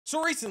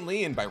So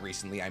recently, and by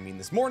recently I mean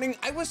this morning,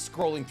 I was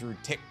scrolling through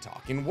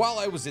TikTok, and while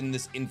I was in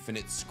this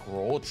infinite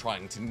scroll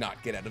trying to not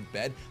get out of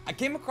bed, I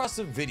came across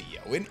a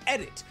video, an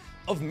edit,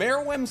 of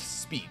Meruem's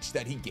speech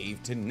that he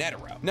gave to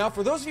Netero. Now,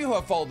 for those of you who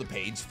have followed the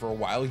page for a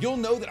while, you'll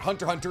know that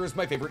Hunter x Hunter is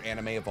my favorite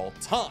anime of all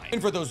time.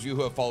 And for those of you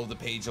who have followed the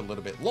page a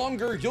little bit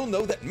longer, you'll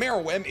know that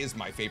Meruem is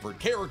my favorite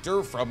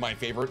character from my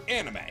favorite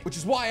anime, which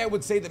is why I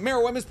would say that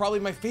Meruem is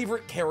probably my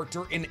favorite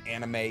character in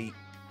anime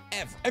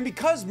ever. And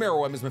because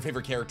Meruem is my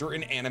favorite character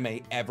in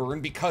anime ever,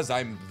 and because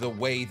I'm the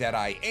way that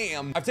I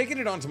am, I've taken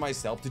it onto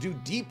myself to do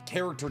deep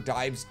character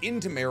dives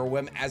into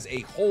Meruem as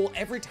a whole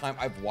every time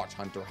I've watched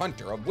Hunter x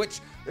Hunter, of which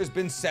there's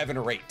been 7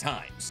 or 8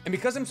 times. And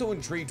because I'm so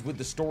intrigued with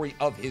the story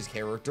of his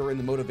character and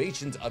the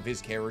motivations of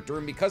his character,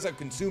 and because I've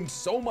consumed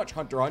so much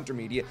Hunter x Hunter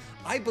media,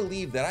 I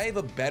believe that I have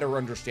a better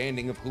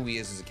understanding of who he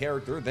is as a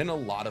character than a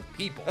lot of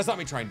people. That's not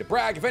me trying to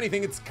brag. If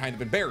anything, it's kind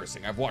of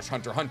embarrassing. I've watched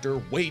Hunter x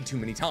Hunter way too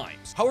many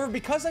times. However,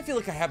 because I feel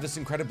like I have this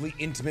incredibly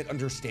intimate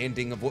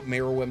understanding of what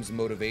Meruem's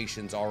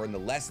motivations are and the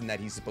lesson that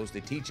he's supposed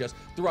to teach us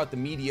throughout the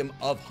medium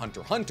of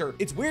Hunter x Hunter,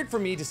 it's weird for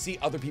me to see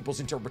other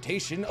people's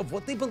interpretation of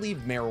what they believe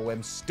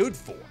Meruem stood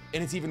for.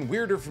 And it's even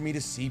weirder for me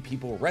to see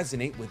people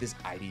resonate with his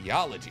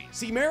ideology.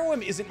 See,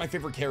 Meruem isn't my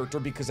favorite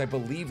character because I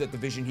believe that the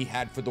vision he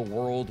had for the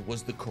world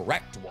was the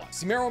correct one.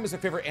 See, Meruem is my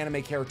favorite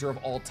anime character of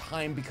all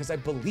time because I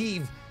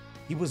believe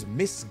he was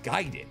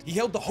misguided. He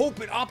held the hope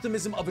and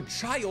optimism of a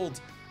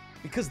child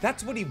because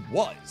that's what he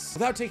was,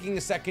 without taking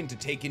a second to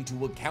take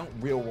into account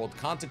real-world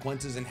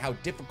consequences and how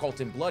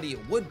difficult and bloody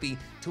it would be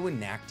to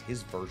enact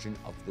his version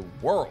of the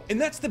world. And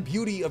that's the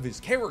beauty of his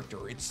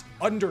character. It's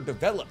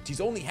underdeveloped.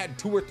 He's only had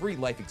 2 or 3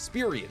 life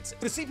experiences.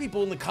 But to see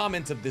people in the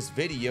comments of this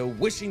video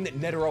wishing that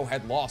Netero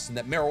had lost and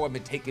that Meruem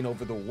had taken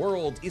over the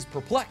world is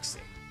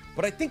perplexing.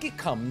 But I think it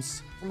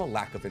comes from a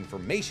lack of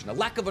information, a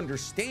lack of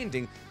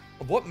understanding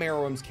of what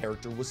Meruem's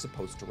character was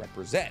supposed to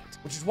represent.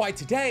 Which is why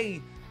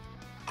today,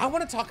 I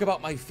want to talk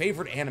about my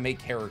favorite anime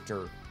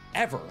character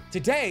ever.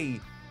 Today,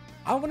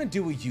 I want to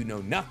do a you know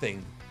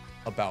nothing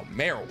about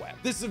Meruem.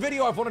 This is a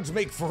video I've wanted to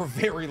make for a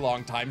very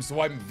long time, so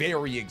I'm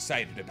very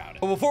excited about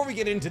it. But before we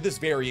get into this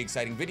very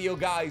exciting video,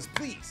 guys,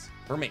 please,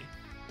 for me,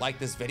 like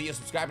this video,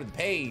 subscribe to the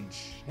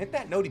page, hit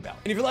that noti bell.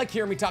 And if you like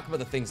hearing me talk about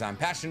the things I'm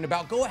passionate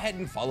about, go ahead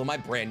and follow my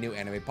brand new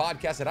anime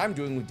podcast that I'm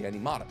doing with Danny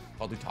Mata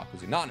called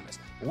Otaku's Anonymous,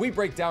 where we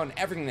break down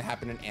everything that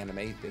happened in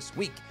anime this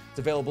week. It's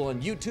available on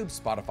YouTube,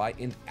 Spotify,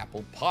 and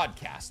Apple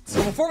Podcasts.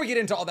 So before we get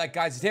into all that,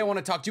 guys, today I want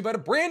to talk to you about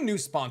a brand new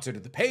sponsor to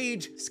the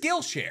page,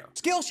 Skillshare.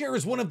 Skillshare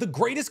is one of the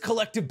greatest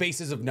collective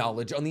bases of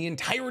knowledge on the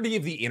entirety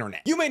of the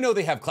internet. You may know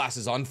they have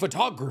classes on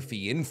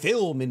photography and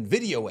film and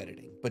video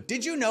editing, but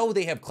did you know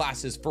they have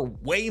classes for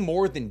way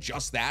more than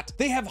just that?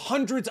 They have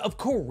hundreds of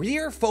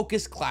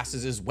career-focused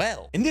classes as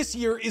well. And this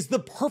year is the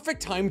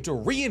perfect time to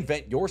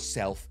reinvent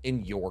yourself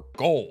and your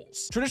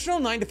goals. Traditional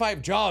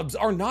 9-to-5 jobs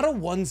are not a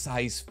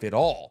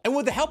one-size-fit-all. And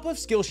with the help of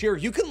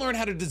Skillshare, you can learn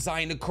how to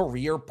design a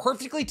career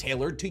perfectly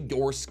tailored to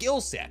your skill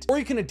set. Or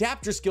you can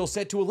adapt your skill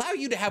set to allow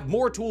you to have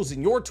more tools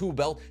in your tool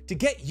belt to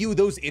get you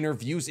those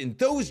interviews in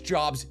those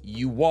jobs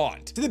you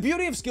want. So the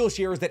beauty of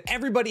Skillshare is that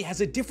everybody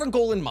has a different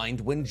goal in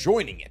mind when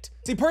joining it.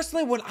 See,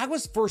 personally, when I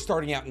was first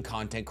starting out in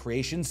content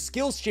creation,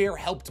 Skillshare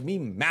helped me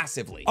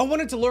massively. I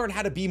wanted to learn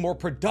how to be more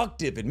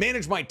productive and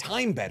manage my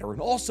time better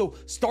and also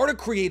start a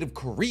creative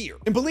career.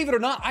 And believe it or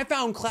not, I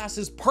found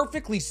classes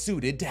perfectly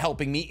suited to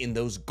helping me in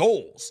those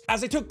goals,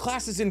 as I took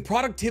classes in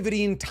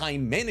productivity and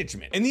time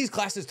management. And these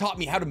classes taught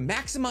me how to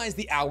maximize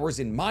the hours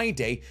in my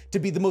day to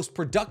be the most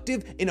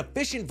productive and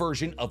efficient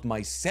version of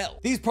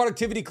myself. These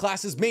productivity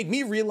classes made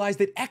me realize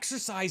that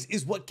exercise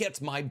is what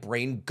gets my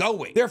brain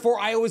going. Therefore,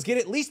 I always get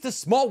at least a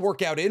small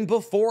workout in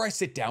before I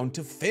sit down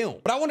to film.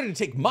 But I wanted to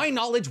take my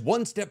knowledge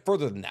one step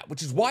further than that,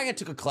 which is why I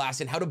took a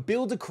class in how to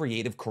build a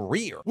creative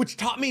career, which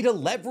taught me to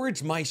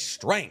leverage my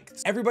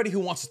strengths. Everybody who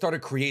wants to start a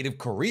creative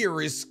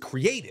career is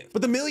creative,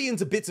 but the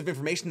millions of bits of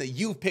information that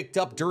you've picked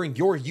up during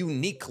your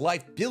unique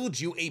life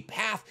builds you a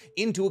path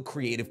into a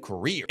creative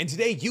career. And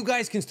today, you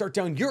guys can start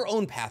down your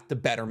own path to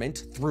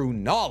betterment through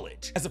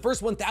knowledge. As the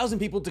first 1,000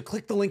 people to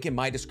click the link in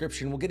my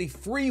description will get a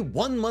free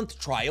 1-month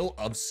trial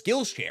of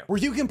Skillshare, where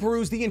you can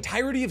peruse the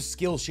entirety of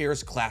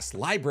Skillshare's class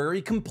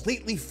library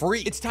completely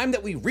free. It's time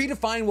that we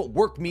redefine what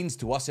work means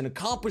to us and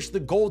accomplish the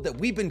goal that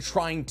we've been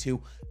trying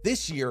to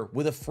this year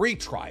with a free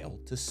trial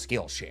to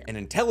Skillshare. An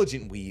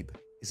intelligent weeb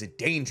is a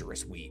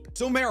dangerous weeb.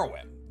 So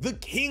Meruem, the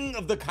king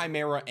of the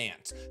chimera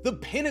ants, the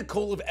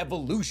pinnacle of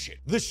evolution,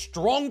 the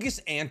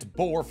strongest ant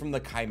bore from the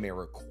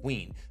chimera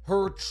queen,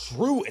 her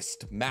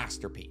truest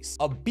masterpiece,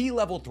 a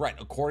B-level threat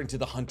according to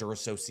the Hunter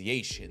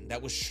Association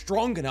that was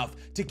strong enough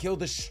to kill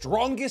the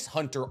strongest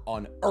hunter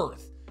on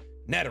Earth,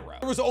 Netero.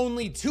 There was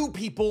only 2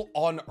 people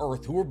on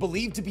Earth who were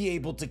believed to be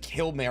able to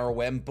kill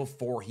Meruem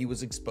before he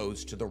was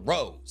exposed to the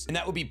Rose, and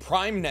that would be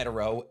Prime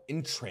Netero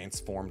and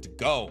Transformed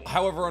Go.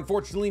 However,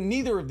 unfortunately,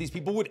 neither of these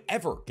people would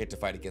ever get to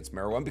fight against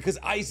Meruem because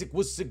Isaac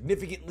was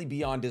significantly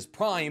beyond his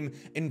prime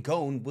and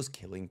Gon was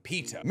killing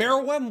Pita.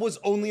 Meruem was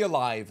only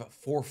alive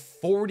for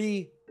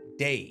 40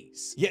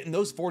 days. Yet in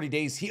those 40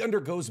 days, he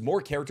undergoes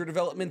more character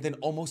development than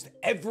almost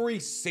every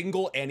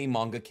single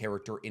anime-manga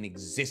character in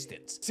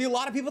existence. See, a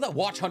lot of people that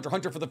watch Hunter x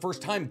Hunter for the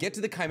first time get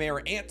to the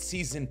Chimera Ant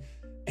season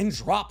and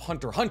drop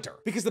Hunter x Hunter,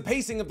 because the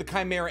pacing of the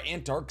Chimera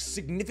Ant arc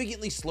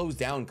significantly slows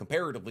down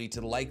comparatively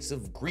to the likes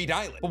of Greed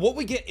Island. But what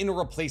we get in a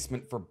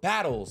replacement for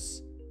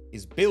battles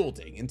is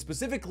building, and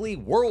specifically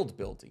world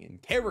building and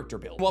character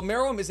building. While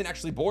Meruem isn't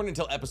actually born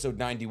until episode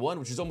 91,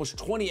 which is almost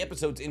 20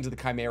 episodes into the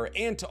Chimera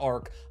Ant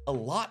arc, a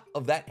lot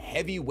of that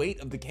heavy weight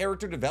of the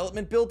character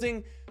development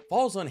building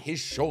falls on his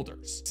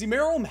shoulders. See,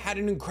 Meruem had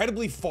an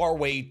incredibly far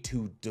way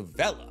to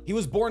develop. He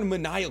was born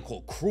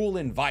maniacal, cruel,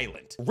 and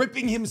violent,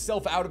 ripping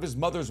himself out of his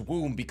mother's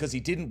womb because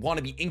he didn't want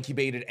to be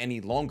incubated any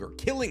longer,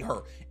 killing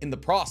her in the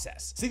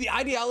process. See, the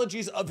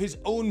ideologies of his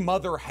own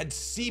mother had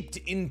seeped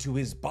into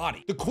his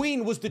body. The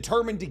queen was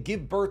determined to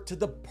give birth to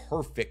the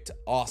perfect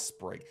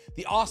offspring,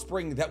 the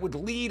offspring that would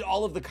lead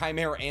all of the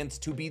Chimera Ants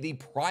to be the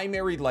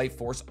primary life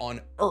force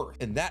on Earth.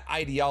 And that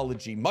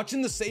ideology, much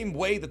in the same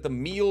way that the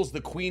meals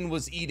the queen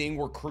was eating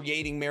were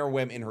creating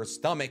Meruem in her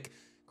stomach,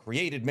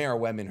 created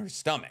Meruem in her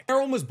stomach.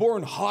 Meruem was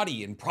born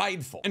haughty and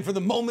prideful, and from the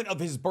moment of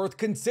his birth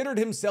considered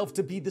himself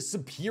to be the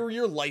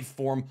superior life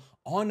form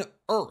on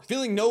Earth,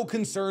 feeling no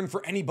concern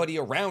for anybody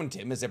around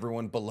him, as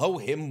everyone below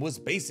him was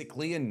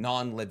basically a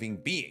non-living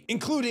being,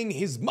 including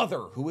his mother,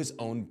 who his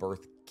own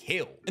birth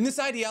killed. And this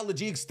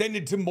ideology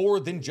extended to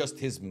more than just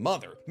his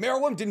mother.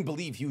 Meruem didn't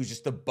believe he was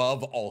just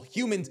above all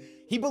humans,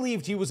 he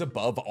believed he was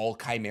above all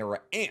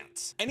Chimera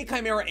Ants. Any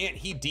Chimera Ant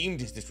he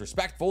deemed as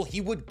disrespectful, he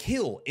would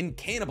kill and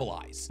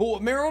cannibalize. But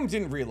what Meruem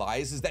didn't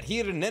realize is that he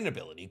had a Nen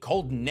ability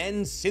called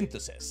Nen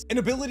Synthesis, an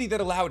ability that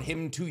allowed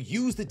him to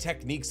use the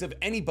techniques of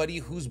anybody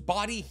whose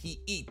body he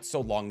eats, so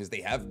long as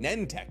they have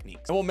Nen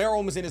techniques. And while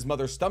Meruem was in his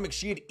mother's stomach,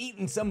 she had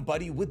eaten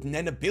somebody with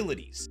Nen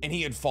abilities, and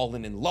he had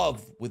fallen in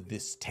love with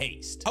this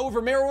taste. However,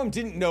 Meruem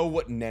didn't know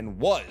what Nen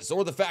was,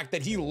 or the fact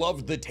that he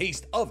loved the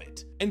taste of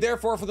it. And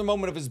therefore, for the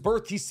moment of his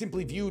birth, he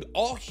simply viewed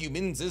all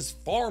humans as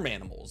farm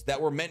animals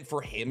that were meant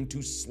for him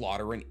to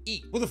slaughter and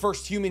eat, with the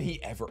first human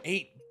he ever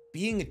ate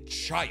being a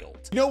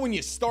child. You know, when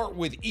you start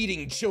with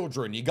eating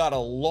children, you got a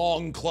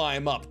long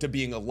climb up to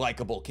being a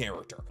likable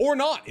character. Or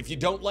not, if you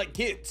don't like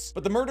kids.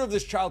 But the murder of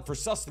this child for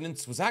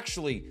sustenance was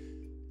actually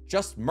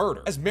just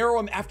murder, as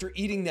Meruem, after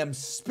eating them,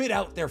 spit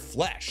out their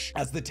flesh,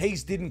 as the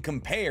taste didn't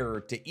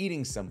compare to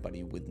eating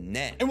somebody with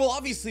Nen. And while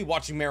obviously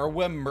watching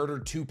Meruem murder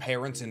two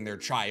parents and their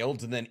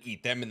child and then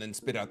eat them and then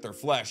spit out their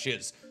flesh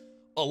is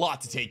a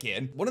lot to take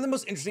in, one of the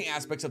most interesting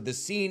aspects of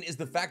this scene is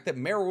the fact that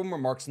Meruem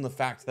remarks on the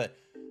fact that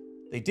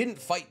they didn't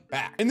fight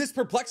back. And this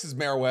perplexes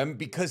Meruem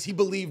because he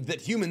believed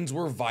that humans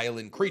were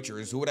violent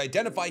creatures who would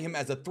identify him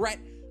as a threat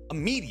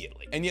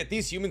immediately, and yet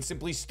these humans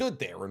simply stood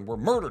there and were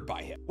murdered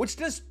by him, which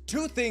does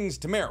two things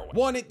to Meruem.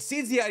 One, it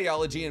seeds the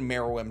ideology in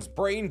Meruem's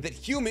brain that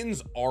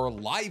humans are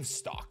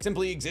livestock,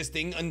 simply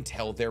existing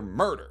until they're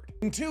murdered.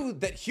 And two,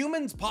 that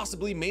humans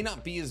possibly may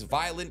not be as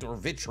violent or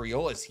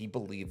vitriol as he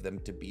believed them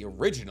to be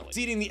originally,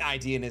 seeding the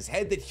idea in his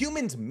head that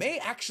humans may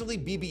actually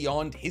be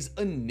beyond his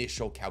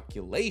initial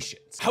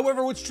calculations.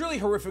 However, what's truly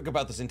horrific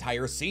about this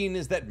entire scene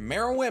is that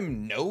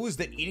Meruem knows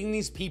that eating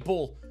these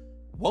people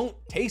won't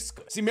taste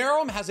good. See,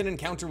 Meruem has an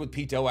encounter with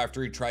Pito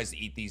after he tries to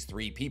eat these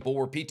three people,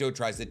 where Pito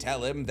tries to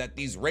tell him that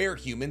these rare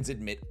humans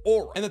emit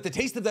aura, and that the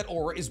taste of that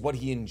aura is what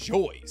he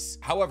enjoys.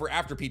 However,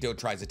 after Pito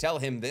tries to tell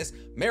him this,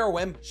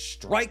 Meruem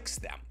strikes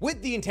them,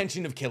 with the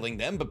intention of killing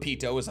them, but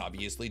Pito is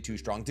obviously too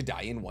strong to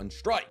die in one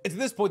strike. It's at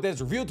this point that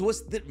it's revealed to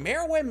us that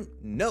Meruem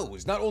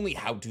knows not only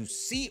how to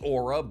see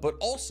aura, but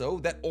also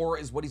that aura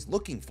is what he's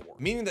looking for,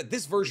 meaning that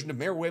this version of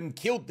Meruem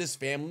killed this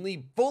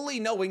family fully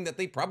knowing that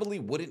they probably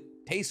wouldn't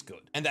taste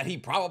good, and that he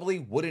probably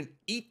wouldn't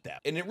eat them.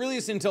 And it really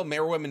isn't until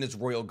Meruem and his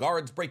royal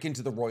guards break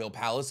into the royal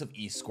palace of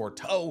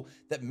Yscorto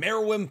that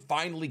Meruem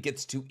finally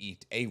gets to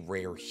eat a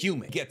rare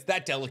human. He gets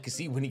that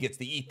delicacy when he gets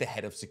to eat the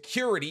head of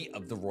security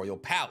of the royal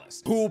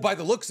palace, who, by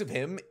the looks of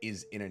him,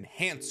 is an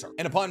enhancer.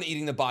 And upon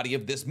eating the body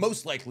of this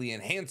most likely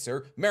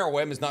enhancer,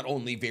 Meruem is not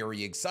only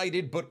very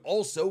excited, but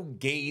also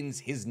gains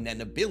his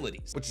Nen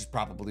abilities, which is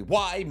probably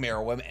why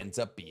Meruem ends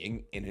up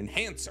being an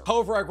enhancer.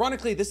 However,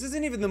 ironically, this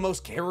isn't even the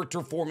most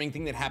character-forming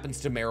thing that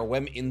happens to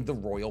Meruem in the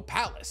royal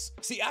palace.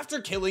 See, after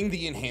killing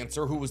the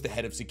enhancer who was the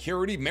head of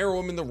security,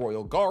 Meruem and the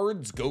royal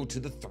guards go to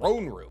the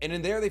throne room, and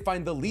in there they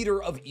find the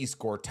leader of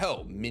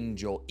Yscorto,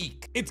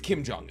 Minjol-Ik. It's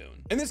Kim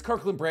Jong-un. In this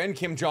Kirkland brand,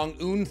 Kim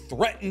Jong-un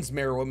threatens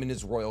Meruem and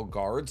his royal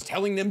guards,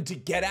 telling them to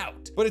get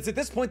out. But it's at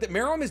this point that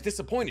Meruem is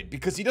disappointed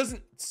because he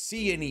doesn't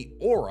see any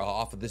aura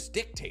off of this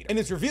dictator. And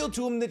it's revealed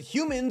to him that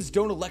humans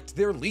don't elect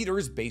their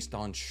leaders based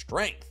on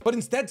strength, but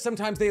instead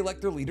sometimes they elect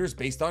their leaders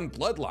based on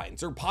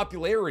bloodlines or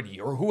popularity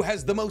or who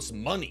has the most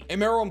money.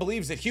 And Meruem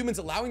believes that humans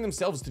allowing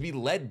themselves to be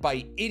led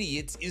by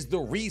idiots is the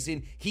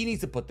reason he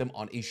needs to put them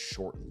on a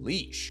short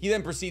leash. He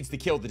then proceeds to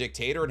kill the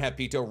dictator and have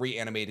Pito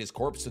reanimate his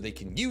corpse so they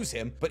can use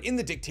him, but in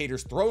the dictator's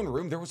dictator's throne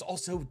room, there was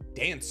also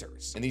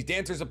dancers. And these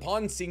dancers,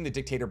 upon seeing the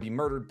dictator be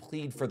murdered,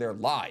 plead for their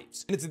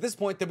lives. And it's at this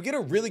point that we get a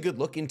really good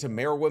look into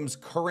Meruem's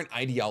current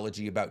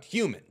ideology about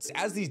humans.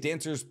 As these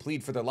dancers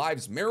plead for their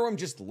lives, Meruem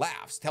just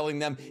laughs, telling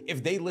them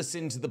if they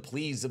listen to the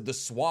pleas of the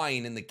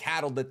swine and the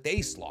cattle that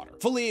they slaughter,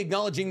 fully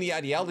acknowledging the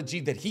ideology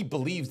that he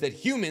believes that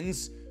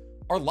humans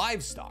are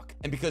livestock.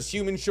 And because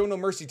humans show no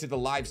mercy to the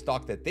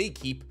livestock that they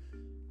keep,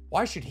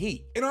 why should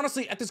he? And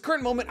honestly, at this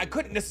current moment, I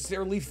couldn't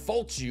necessarily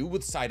fault you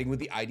with siding with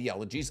the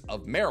ideologies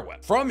of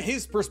Meruem. From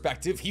his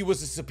perspective, he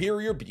was a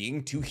superior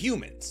being to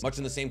humans, much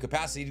in the same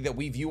capacity that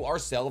we view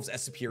ourselves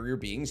as superior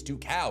beings to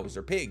cows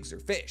or pigs or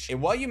fish.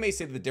 And while you may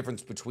say that the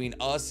difference between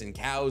us and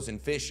cows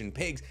and fish and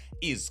pigs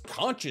is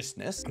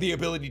consciousness, the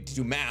ability to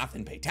do math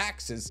and pay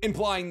taxes,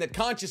 implying that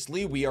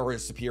consciously we are a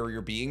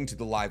superior being to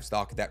the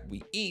livestock that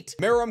we eat,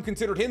 Meruem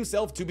considered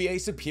himself to be a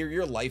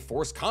superior life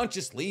force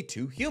consciously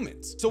to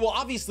humans. So while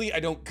obviously I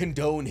don't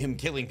condone him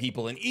killing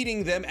people and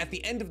eating them, at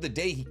the end of the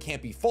day he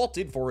can't be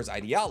faulted for his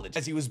ideology,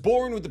 as he was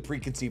born with the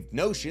preconceived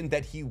notion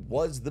that he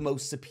was the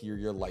most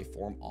superior life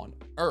form on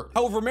Earth.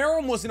 However,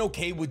 Meruem wasn't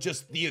okay with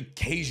just the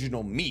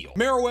occasional meal.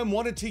 Meruem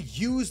wanted to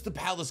use the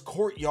palace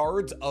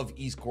courtyards of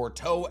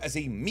Iskorto as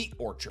a meat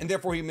orchard, and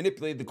therefore he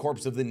manipulated the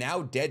corpse of the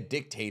now dead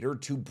dictator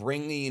to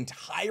bring the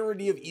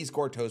entirety of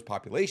Iskorto's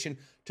population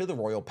to the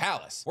royal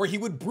palace, where he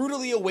would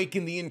brutally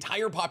awaken the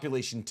entire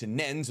population to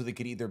Nen so they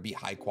could either be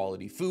high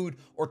quality food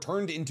or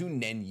turned into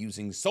Nen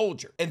using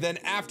soldier. And then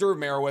after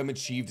Meruem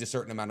achieved a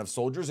certain amount of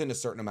soldiers and a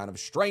certain amount of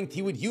strength,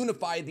 he would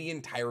unify the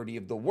entirety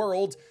of the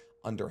world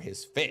under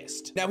his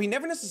fist. Now, he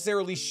never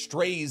necessarily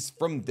strays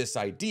from this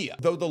idea,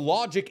 though the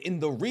logic and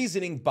the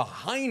reasoning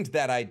behind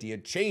that idea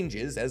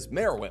changes as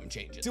Meruem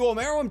changes. So while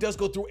Meruem does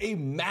go through a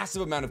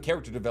massive amount of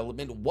character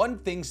development, one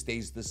thing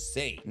stays the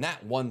same, and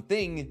that one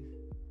thing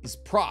is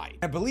pride.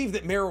 I believe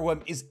that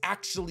Meruem is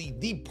actually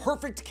the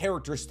perfect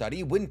character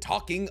study when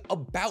talking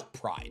about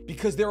pride,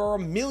 because there are a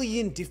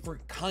million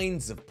different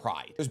kinds of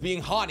pride. There's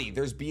being haughty,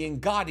 there's being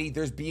gaudy,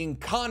 there's being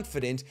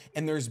confident,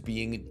 and there's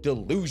being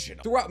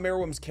delusional. Throughout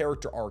Meruem's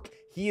character arc,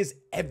 he is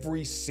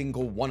every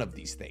single one of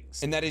these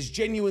things, and that is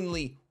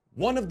genuinely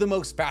one of the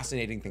most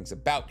fascinating things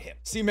about him.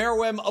 See,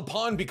 Meruem,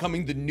 upon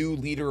becoming the new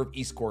leader of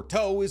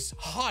Iskorto, is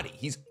haughty.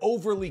 He's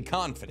overly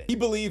confident. He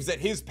believes that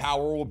his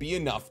power will be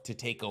enough to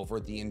take over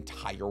the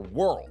entire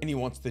world, and he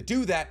wants to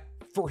do that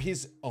for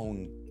his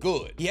own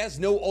good. He has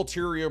no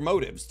ulterior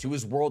motives to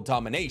his world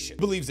domination. He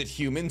believes that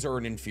humans are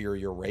an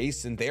inferior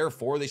race and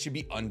therefore they should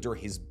be under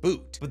his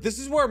boot. But this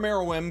is where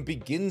Meruem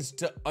begins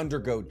to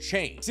undergo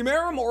change. See,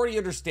 Meruem already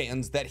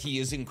understands that he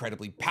is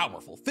incredibly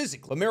powerful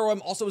physically, but Meruem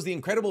also has the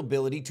incredible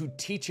ability to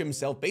teach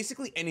himself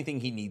basically anything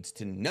he needs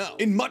to know,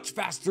 and much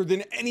faster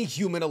than any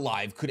human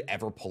alive could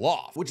ever pull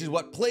off, which is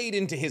what played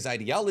into his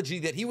ideology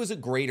that he was a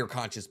greater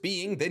conscious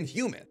being than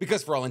human,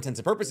 because for all intents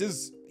and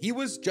purposes, he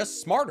was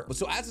just smarter.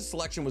 So as the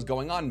selection was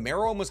going on,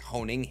 Meruem was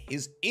honing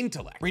his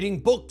intellect,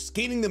 reading books,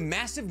 gaining the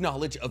massive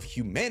knowledge of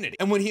humanity.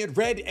 And when he had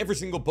read every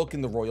single book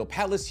in the royal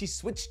palace, he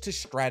switched to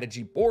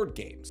strategy board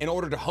games in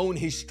order to hone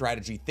his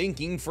strategy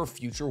thinking for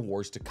future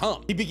wars to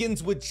come. He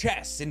begins with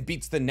chess and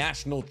beats the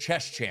national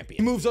chess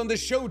champion. He moves on to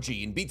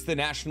shogi and beats the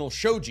national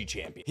shogi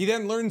champion. He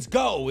then learns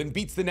Go and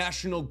beats the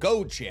national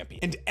Go champion.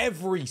 And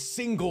every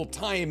single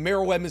time,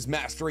 Meruem is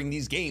mastering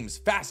these games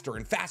faster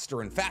and faster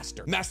and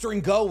faster.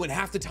 Mastering Go, and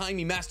half the time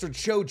he mastered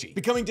shogi,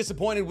 becoming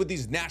disappointed with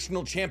these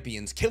national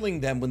champions, killing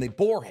them when they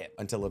bore him,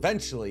 until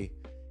eventually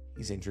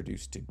he's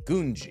introduced to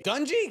Gunji.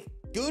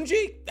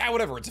 Gunji?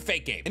 Whatever, it's a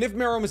fake game. And if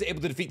Meruem is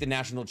able to defeat the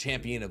national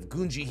champion of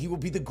Gunji, he will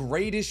be the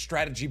greatest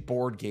strategy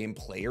board game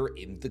player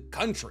in the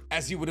country,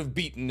 as he would have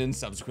beaten and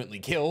subsequently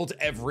killed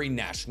every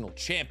national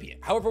champion.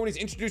 However, when he's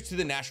introduced to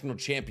the national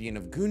champion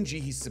of Gunji,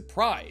 he's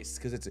surprised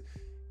because it's a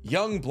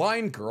young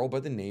blind girl by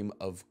the name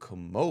of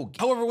Komogi.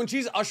 However, when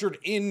she's ushered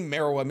in,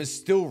 Meruem is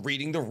still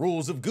reading the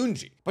rules of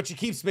Gunji, but she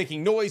keeps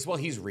making noise while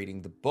he's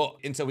reading the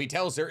book. And so he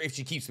tells her if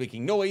she keeps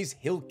making noise,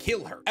 he'll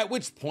kill her. At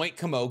which point,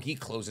 Komogi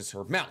closes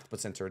her mouth, but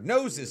since her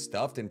nose is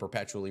stuffed and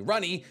perpetually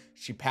runny,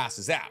 she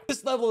passes out.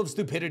 This level of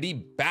stupidity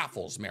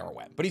baffles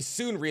Meruem, but he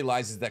soon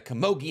realizes that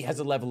Komogi has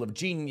a level of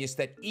genius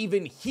that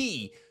even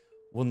he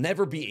will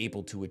never be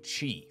able to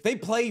achieve. They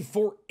play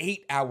for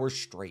 8 hours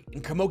straight,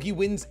 and Komogi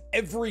wins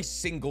every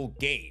single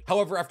game.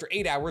 However, after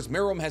 8 hours,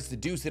 Meruem has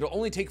deduced it'll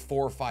only take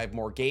 4 or 5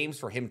 more games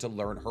for him to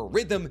learn her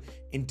rhythm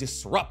and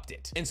disrupt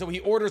it. And so he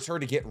orders her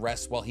to get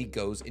rest while he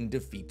goes and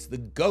defeats the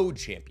Go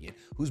champion,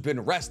 who's been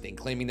resting,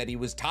 claiming that he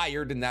was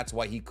tired and that's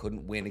why he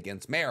couldn't win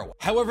against Meruem.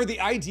 However, the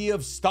idea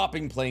of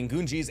stopping playing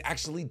Gunji is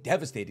actually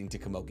devastating to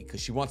Komogi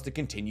because she wants to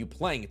continue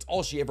playing. It's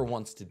all she ever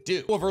wants to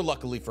do. However,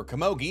 luckily for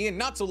Komogi, and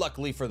not so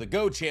luckily for the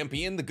Go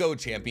champion,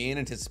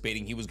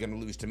 anticipating he was going to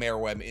lose to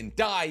Meruem and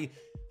die,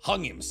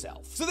 hung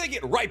himself. So they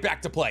get right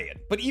back to playing.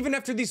 But even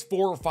after these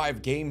 4 or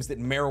 5 games that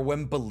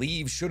Meruem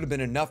believes should have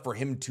been enough for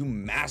him to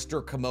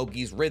master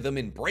Komogi's rhythm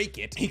and break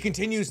it, he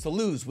continues to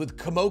lose, with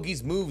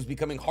Komogi's moves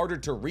becoming harder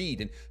to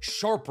read and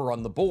sharper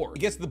on the board.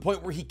 He gets to the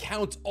point where he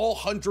counts all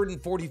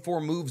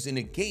 144 moves in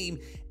a game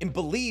and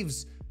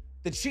believes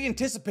that she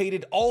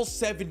anticipated all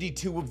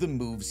 72 of the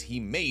moves he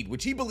made,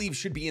 which he believes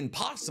should be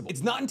impossible.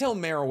 It's not until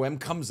Meruem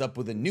comes up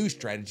with a new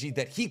strategy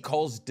that he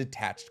calls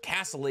detached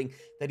castling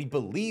that he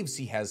believes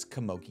he has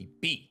Komogi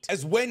beat.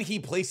 As when he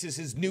places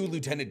his new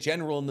lieutenant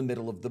general in the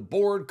middle of the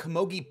board,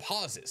 Komogi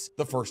pauses.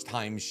 The first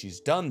time she's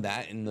done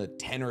that in the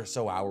 10 or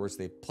so hours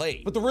they've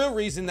played. But the real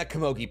reason that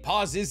Komogi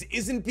pauses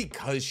isn't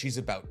because she's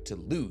about to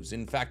lose.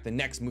 In fact, the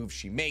next move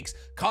she makes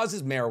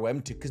causes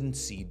Meruem to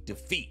concede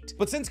defeat.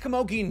 But since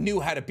Komogi knew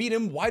how to beat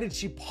him, why did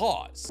she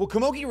pause? Well,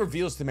 Komogi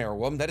reveals to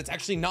Meruem that it's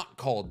actually not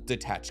called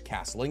detached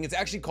castling, it's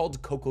actually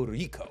called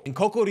Kokoriko. And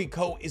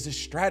Kokoriko is a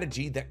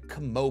strategy that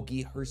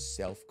Komogi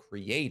herself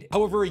created.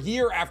 However, a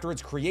year after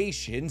its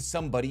creation,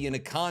 somebody in a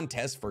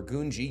contest for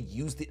Gunji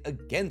used it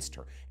against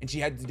her, and she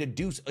had to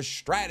deduce a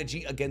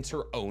strategy against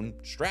her own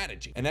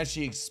strategy. And as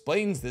she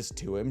explains this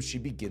to him, she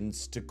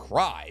begins to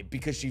cry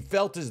because she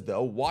felt as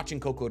though watching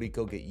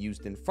Kokoriko get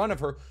used in front of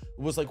her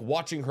was like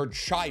watching her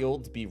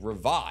child be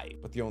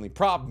revived. But the only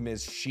problem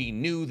is she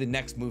knew the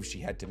next move she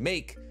had to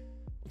make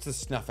was to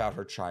snuff out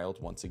her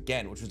child once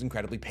again, which was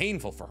incredibly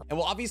painful for her. And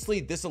while obviously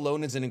this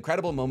alone is an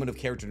incredible moment of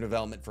character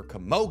development for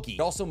Komogi,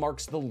 it also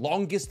marks the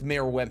longest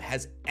Meruem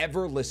has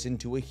ever listened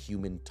to a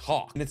human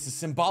talk. And it's the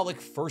symbolic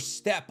first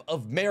step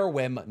of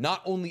Meruem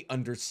not only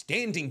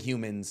understanding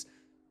humans,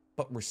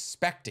 but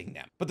respecting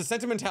them. But the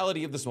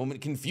sentimentality of this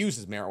moment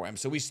confuses Meruem,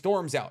 so he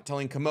storms out,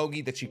 telling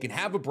Komogi that she can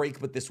have a break,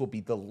 but this will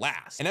be the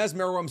last. And as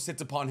Meruem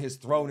sits upon his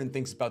throne and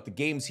thinks about the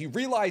games, he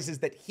realizes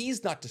that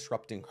he's not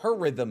disrupting her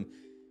rhythm,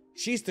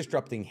 she's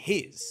disrupting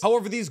his.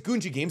 However, these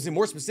Gunji games, and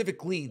more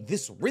specifically,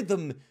 this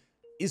rhythm,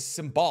 is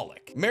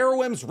symbolic.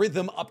 Meruem's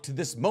rhythm up to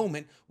this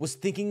moment was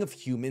thinking of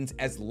humans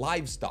as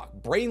livestock,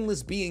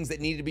 brainless beings that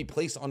needed to be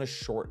placed on a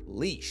short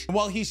leash. And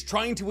while he's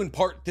trying to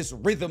impart this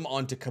rhythm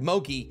onto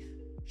Komogi,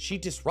 she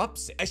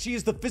disrupts it, as she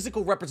is the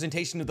physical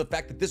representation of the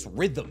fact that this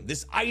rhythm,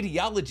 this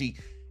ideology,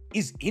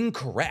 is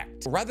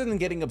incorrect. Rather than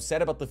getting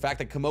upset about the fact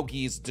that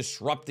Komogi is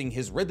disrupting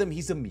his rhythm,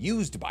 he's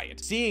amused by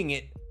it, seeing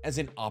it as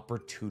an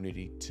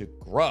opportunity to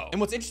grow. And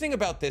what's interesting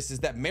about this is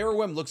that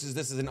Meruem looks at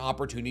this as an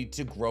opportunity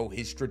to grow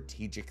his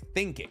strategic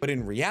thinking. But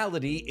in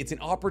reality, it's an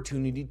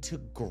opportunity to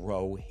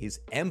grow his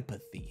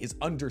empathy, his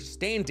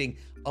understanding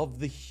of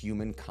the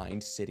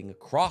humankind sitting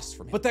across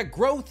from him. But that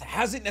growth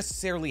hasn't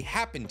necessarily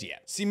happened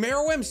yet. See,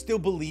 Meruem still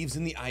believes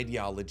in the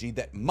ideology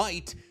that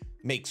might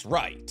makes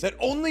right, that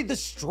only the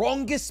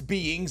strongest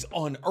beings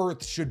on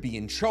Earth should be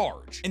in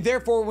charge. And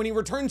therefore, when he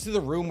returns to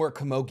the room where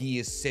Komogi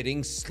is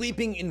sitting,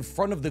 sleeping in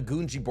front of the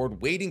Gunji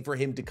board, waiting for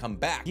him to come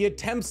back, he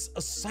attempts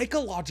a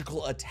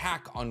psychological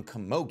attack on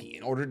Komogi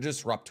in order to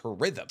disrupt her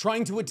rhythm,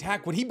 trying to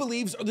attack what he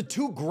believes are the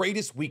two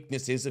greatest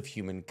weaknesses of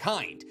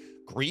humankind: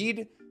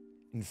 greed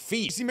and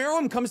fear. See,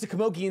 Meruem comes to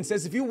Komogi and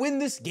says, if you win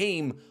this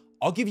game,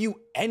 I'll give you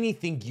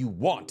anything you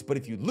want, but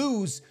if you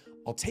lose,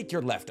 I'll take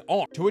your left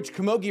arm. To which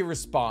Komogi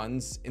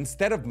responds,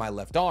 instead of my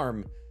left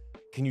arm,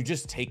 can you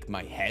just take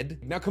my head?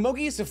 Now,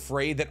 Komogi is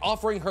afraid that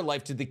offering her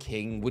life to the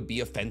king would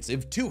be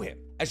offensive to him,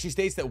 as she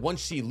states that once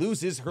she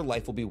loses, her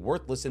life will be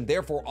worthless, and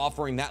therefore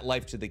offering that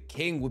life to the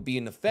king would be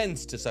an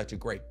offense to such a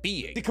great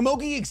being. The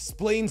Komogi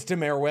explains to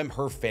Meruem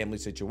her family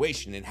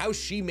situation and how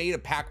she made a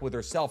pact with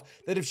herself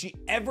that if she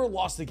ever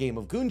lost the game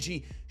of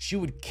Gunji, she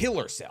would kill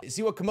herself.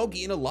 See, what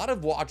Komogi and a lot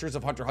of watchers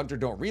of Hunter x Hunter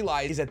don't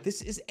realize is that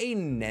this is a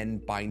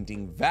Nen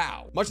binding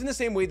vow. Much in the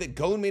same way that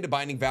Gon made a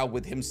binding vow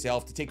with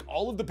himself to take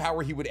all of the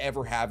power he would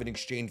ever have in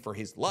exchange for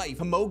his life,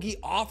 Komogi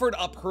offered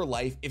up her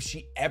life if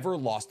she ever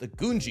lost a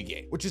Gunji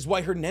game, which is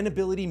why her Nen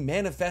ability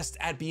manifests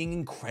at being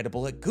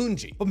incredible at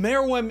Gunji. But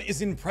Meruem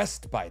is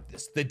impressed by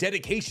this, the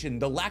dedication,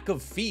 the lack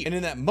of fear, and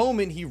in that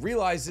moment he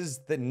realizes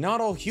that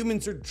not all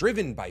humans are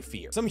driven by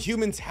fear. Some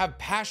humans have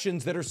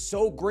passions that are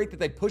so great that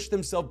they push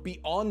themselves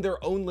beyond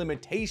their own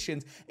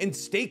limitations and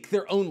stake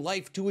their own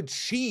life to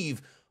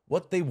achieve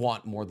what they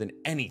want more than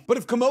anything. But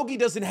if Komogi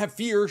doesn't have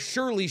fear,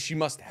 surely she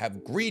must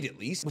have greed at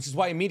least, which is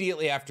why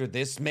immediately after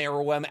this,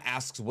 Meruem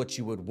asks what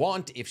she would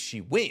want if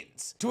she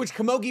wins. To which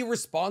Komogi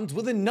responds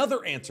with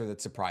another answer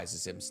that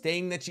surprises him,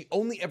 stating that she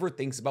only ever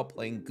thinks about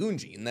playing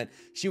Gunji and that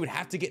she would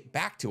have to get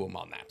back to him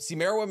on that. See,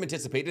 Meruem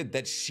anticipated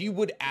that she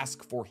would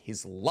ask for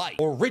his life,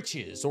 or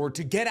riches, or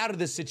to get out of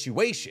this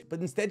situation, but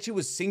instead she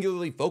was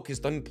singularly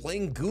focused on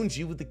playing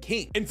Gunji with the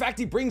king. In fact,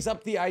 he brings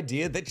up the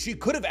idea that she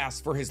could have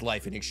asked for his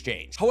life in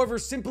exchange. However,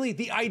 simply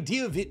the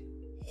idea of it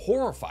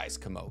horrifies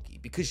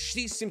Komogi because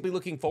she's simply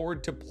looking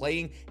forward to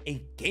playing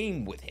a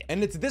game with him.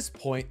 And it's at this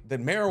point that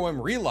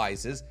Meruem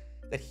realizes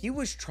that he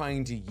was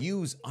trying to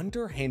use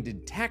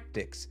underhanded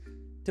tactics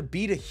to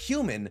beat a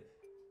human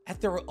at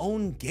their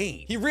own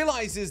game. He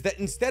realizes that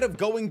instead of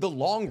going the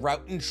long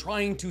route and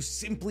trying to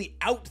simply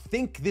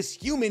outthink this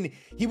human,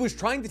 he was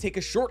trying to take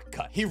a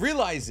shortcut. He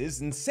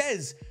realizes and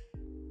says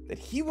that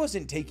he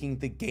wasn't taking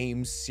the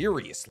game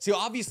seriously. So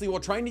obviously,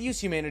 while trying to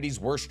use humanity's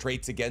worst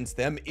traits against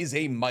them is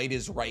a might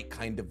is right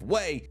kind of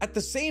way, at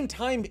the same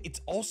time,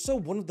 it's also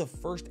one of the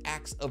first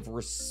acts of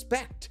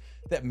respect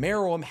that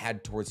Meruem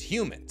had towards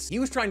humans. He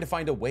was trying to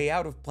find a way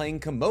out of playing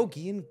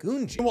Komogi and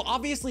Gunji. And while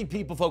obviously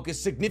people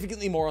focus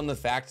significantly more on the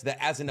fact that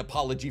as an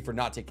apology for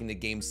not taking the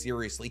game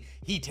seriously,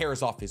 he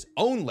tears off his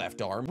own left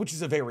arm, which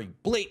is a very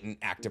blatant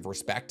act of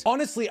respect.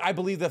 Honestly, I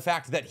believe the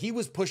fact that he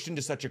was pushed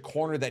into such a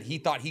corner that he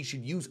thought he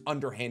should use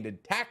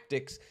underhanded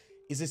tactics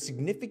is a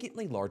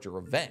significantly larger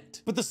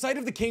event. But the sight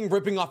of the king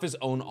ripping off his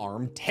own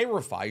arm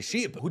terrifies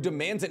Shiabu, who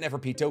demands that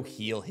Neferpito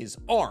heal his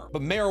arm.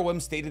 But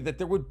Meruem stated that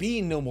there would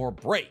be no more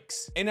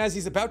breaks. And as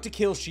he's about to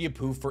kill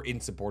Shiabu for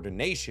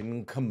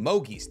insubordination,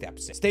 Komogi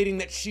steps in, stating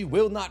that she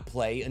will not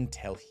play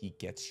until he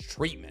gets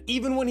treatment.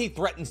 Even when he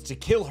threatens to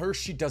kill her,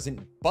 she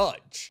doesn't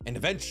budge. And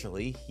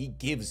eventually, he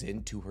gives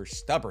in to her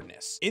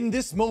stubbornness. In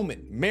this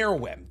moment,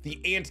 Meruem, the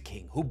Ant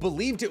King, who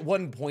believed at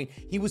one point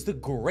he was the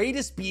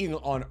greatest being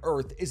on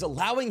Earth, is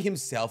allowing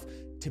himself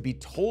to be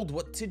told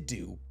what to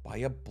do by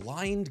a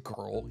blind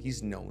girl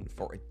he's known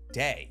for a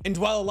day. And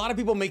while a lot of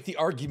people make the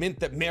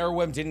argument that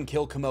Meruem didn't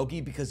kill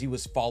Komogi because he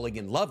was falling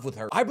in love with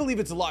her, I believe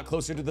it's a lot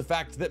closer to the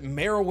fact that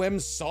Meruem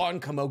saw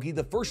in Komogi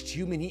the first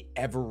human he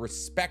ever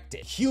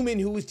respected. Human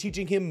who was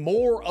teaching him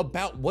more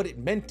about what it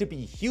meant to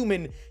be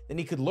human than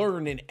he could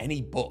learn in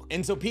any book.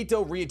 And so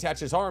Pito reattaches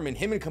his arm and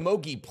him and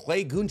Komogi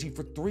play Gunji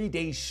for 3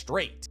 days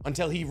straight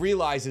until he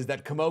realizes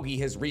that Komogi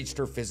has reached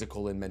her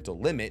physical and mental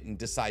limit and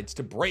decides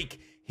to break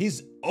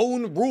his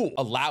own rule,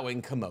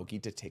 allowing Komogi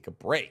to take a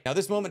break. Now,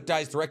 this moment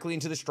dives directly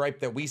into the stripe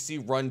that we see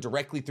run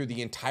directly through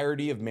the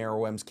entirety of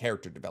Meruem's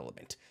character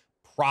development: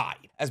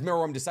 pride. As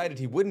Meruem decided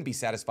he wouldn't be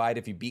satisfied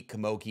if he beat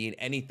Komogi in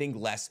anything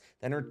less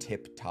than her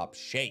tip-top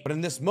shape. But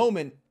in this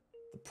moment,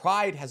 the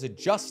pride has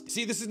adjusted.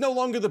 See, this is no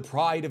longer the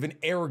pride of an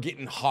arrogant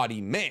and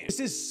haughty man. This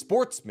is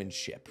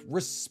sportsmanship,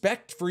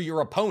 respect for your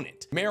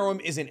opponent.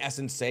 Meruem is in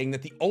essence saying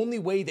that the only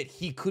way that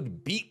he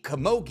could beat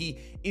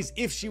Komogi is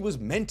if she was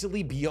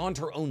mentally beyond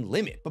her own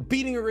limit, but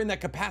beating her in that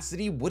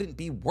capacity wouldn't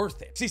be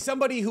worth it. See,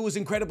 somebody who was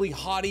incredibly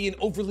haughty and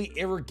overly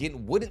arrogant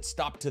wouldn't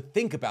stop to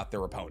think about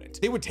their opponent.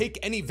 They would take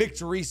any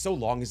victory so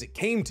long as it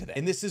came to them.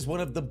 And this is one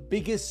of the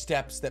biggest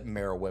steps that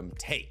Meruem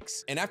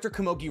takes. And after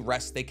Komogi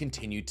rests, they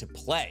continue to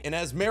play. And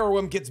as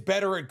Meruem gets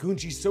better at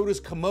Gunji, so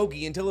does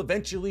Komogi, until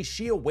eventually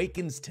she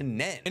awakens to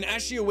Nen. And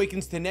as she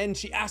awakens to Nen,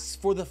 she asks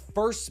for the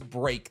first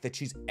break that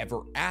she's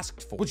ever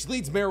asked for, which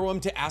leads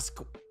Meruem to ask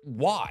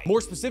why.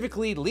 More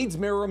specifically, leads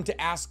Meruem to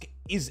ask,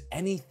 is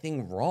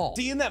anything wrong?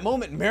 See, in that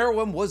moment,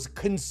 Meruem was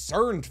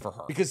concerned for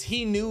her because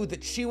he knew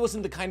that she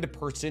wasn't the kind of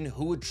person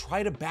who would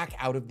try to back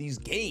out of these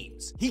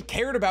games. He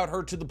cared about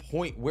her to the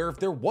point where if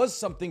there was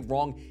something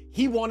wrong,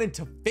 he wanted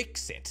to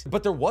fix it.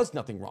 But there was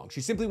nothing wrong.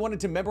 She simply wanted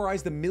to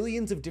memorize the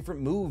millions of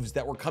different moves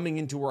that were coming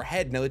into her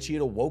head now that she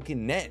had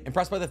awoken Nen.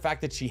 Impressed by the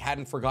fact that she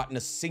hadn't forgotten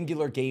a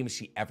singular game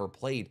she ever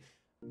played,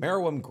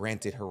 Meruem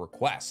granted her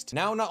request.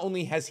 Now, not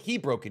only has he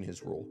broken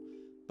his rule,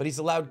 but he's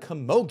allowed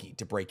Komogi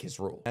to break his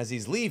rule. As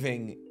he's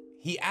leaving,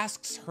 he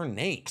asks her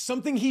name,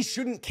 something he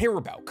shouldn't care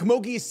about.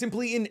 Komogi is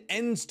simply an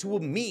ends to a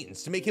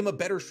means to make him a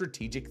better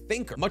strategic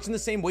thinker. Much in the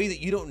same way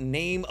that you don't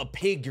name a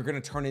pig you're gonna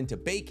turn into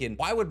bacon,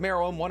 why would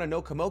Meruem want to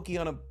know Komogi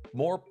on a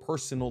more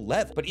personal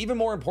level? But even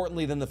more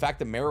importantly than the fact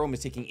that Meruem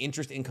is taking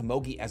interest in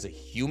Komogi as a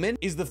human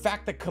is the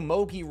fact that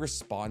Komogi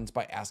responds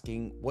by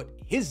asking what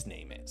his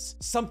name is,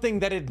 something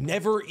that had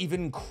never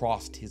even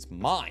crossed his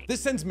mind.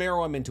 This sends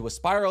Meruem into a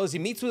spiral as he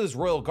meets with his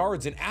royal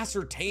guards and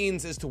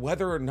ascertains as to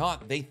whether or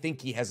not they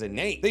think he has a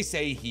name. They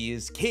say he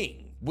is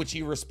king, which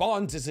he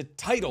responds is a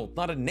title,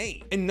 not a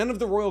name. And none of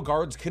the royal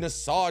guards can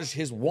assuage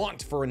his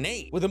want for a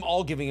name, with them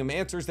all giving him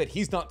answers that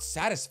he's not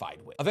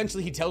satisfied with.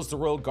 Eventually, he tells the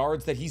royal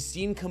guards that he's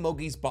seen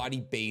Komogi's body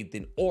bathed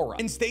in aura,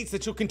 and states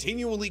that she'll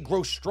continually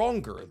grow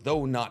stronger,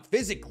 though not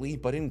physically,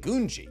 but in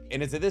Gunji.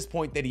 And it's at this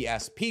point that he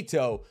asks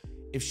Pito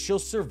if she'll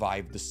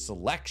survive the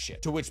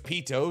selection, to which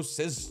Pito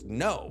says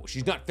no,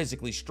 she's not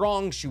physically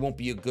strong, she won't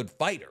be a good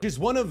fighter. Which is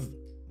one of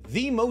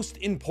the most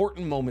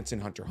important moments in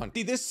Hunter x Hunter.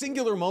 See, this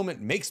singular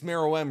moment makes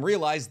Meruem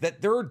realize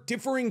that there are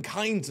differing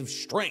kinds of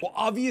strength. While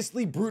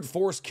obviously brute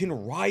force can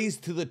rise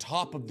to the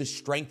top of the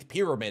strength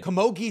pyramid,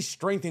 Komogi's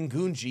strength in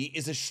Gunji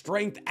is a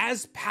strength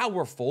as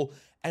powerful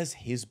as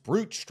his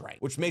brute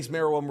strength, which makes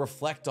Meruem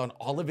reflect on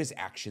all of his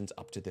actions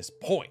up to this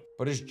point.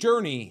 But his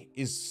journey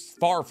is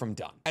far from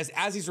done.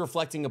 As he's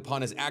reflecting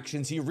upon his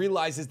actions, he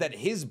realizes that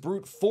his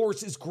brute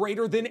force is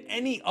greater than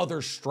any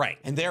other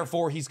strength, and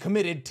therefore he's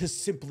committed to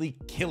simply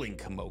killing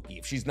Komogi.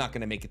 If she's not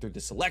gonna make it through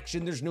the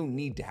selection, there's no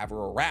need to have her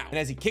around. And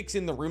as he kicks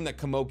in the room that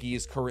Komogi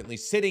is currently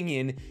sitting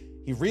in,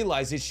 he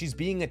realizes she's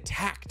being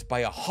attacked by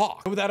a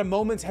hawk. And without a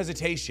moment's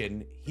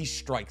hesitation, he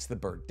strikes the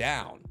bird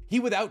down. He,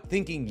 without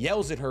thinking,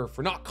 yells at her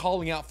for not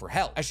calling out for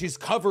help, as she's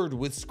covered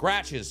with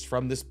scratches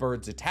from this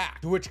bird's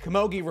attack, to which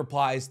Komogi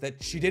replies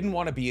that she didn't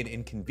want to be an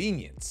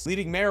inconvenience,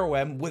 leading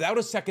Meruem, without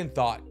a second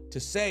thought, to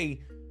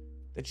say,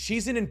 that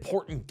she's an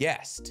important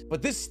guest.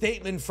 But this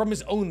statement from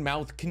his own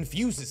mouth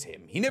confuses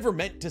him. He never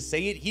meant to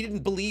say it, he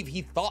didn't believe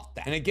he thought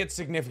that. And it gets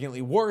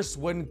significantly worse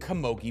when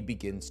Komogi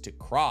begins to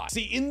cry.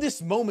 See, in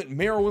this moment,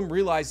 Meruem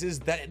realizes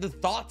that the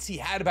thoughts he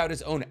had about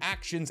his own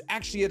actions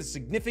actually had a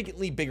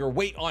significantly bigger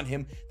weight on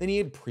him than he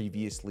had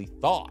previously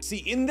thought. See,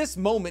 in this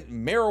moment,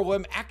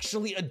 Meruem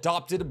actually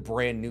adopted a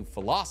brand new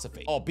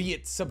philosophy,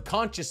 albeit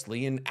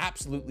subconsciously and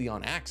absolutely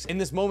on accident. In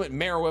this moment,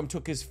 Meruem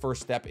took his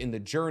first step in the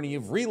journey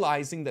of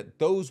realizing that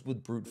those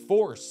with brute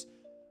force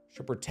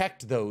should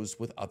protect those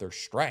with other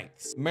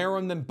strengths.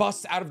 Meruem then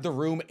busts out of the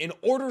room and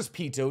orders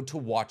Pito to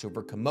watch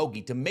over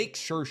Komogi to make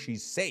sure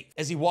she's safe,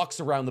 as he walks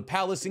around the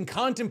palace and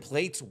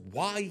contemplates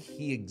why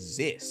he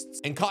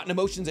exists. And caught in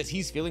emotions as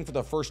he's feeling for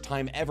the first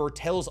time ever,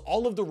 tells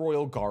all of the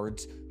royal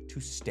guards to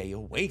stay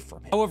away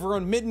from him. However,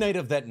 on midnight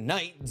of that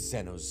night,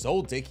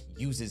 Zoldyck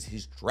uses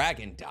his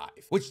dragon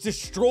dive, which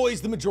destroys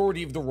the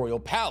majority of the royal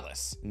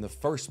palace. In the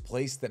first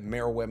place that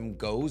Meruem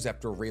goes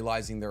after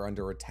realizing they're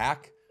under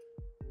attack,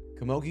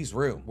 Komogi's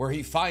room, where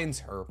he finds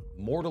her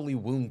mortally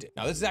wounded.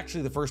 Now, this is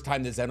actually the first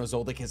time that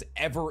Zoldyck has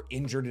ever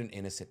injured an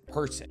innocent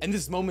person, and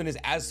this moment is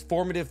as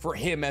formative for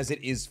him as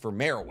it is for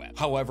Meruem.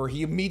 However,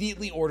 he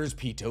immediately orders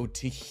Pito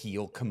to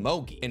heal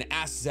Komogi and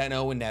asks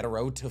Zeno and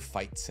Netero to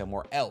fight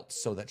somewhere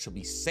else so that she'll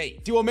be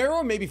safe. See, while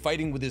Meruem may be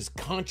fighting with his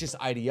conscious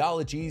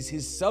ideologies,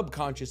 his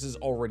subconscious has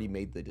already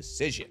made the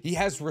decision. He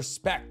has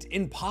respect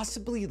and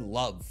possibly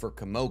love for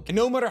Komogi. And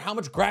no matter how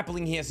much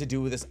grappling he has to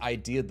do with this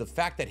idea, the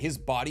fact that his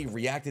body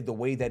reacted the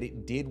way that it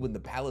did when the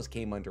palace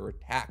came under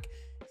attack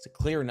is a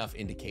clear enough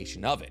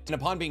indication of it. And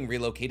upon being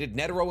relocated,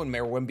 Netero and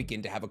Meruem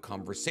begin to have a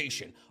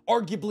conversation,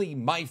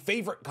 arguably my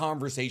favorite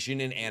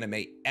conversation in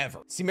anime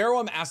ever. See,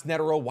 Meruem asked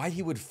Netero why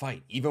he would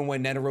fight, even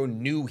when Netero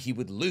knew he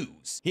would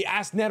lose. He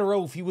asked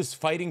Netero if he was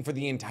fighting for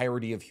the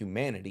entirety of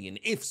humanity, and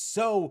if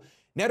so,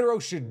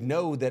 Netero should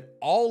know that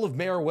all of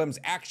Meruem's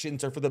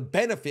actions are for the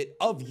benefit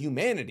of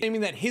humanity, claiming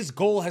that his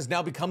goal has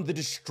now become the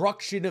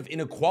destruction of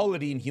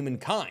inequality in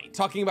humankind,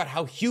 talking about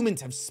how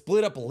humans have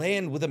split up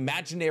land with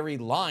imaginary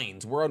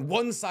lines, where on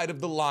one side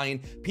of the line,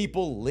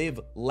 people live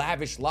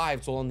lavish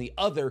lives, while on the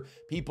other,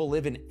 people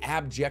live in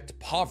abject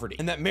poverty,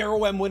 and that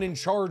Meruem, when in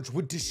charge,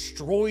 would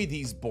destroy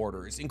these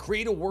borders and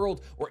create a world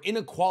where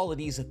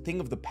inequality is a thing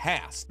of the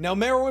past. Now,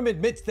 Meruem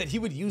admits that he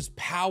would use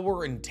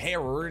power and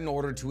terror in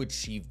order to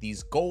achieve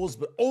these goals,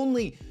 but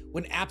only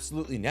when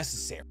absolutely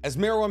necessary, as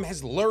Meruem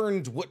has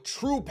learned what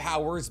true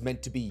power is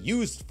meant to be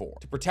used for,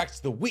 to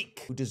protect the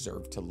weak who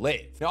deserve to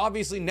live. Now,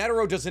 obviously,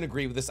 Netero doesn't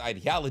agree with this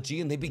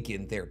ideology, and they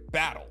begin their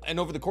battle. And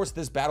over the course of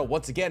this battle,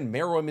 once again,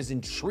 Meruem is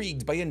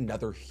intrigued by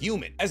another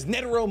human, as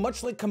Netero,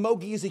 much like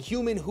Komogi, is a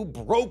human who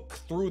broke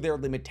through their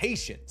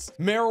limitations.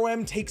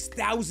 Meruem takes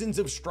thousands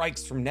of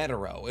strikes from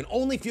Netero and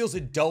only feels a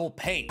dull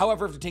pain.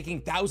 However, after taking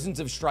thousands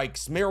of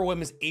strikes,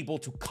 Meruem is able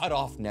to cut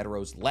off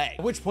Netero's leg,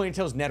 at which point he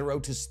tells Netero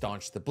to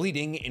staunch the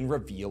bleeding and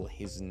reveal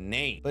his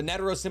name. But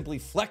Netero simply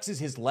flexes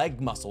his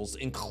leg muscles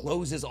and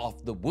closes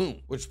off the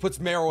wound, which puts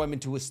Meruem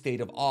into a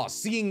state of awe,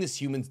 seeing this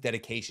human's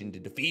dedication to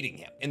defeating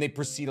him. And they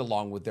proceed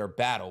along with their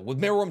battle, with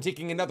Meruem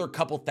taking another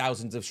couple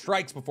thousands of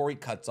strikes before he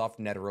cuts off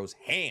Netero's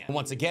hand. And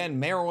once again,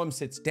 Meruem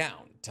sits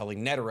down,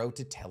 telling Netero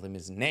to tell him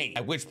his name,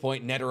 at which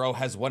point Netero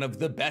has one of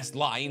the best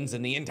lines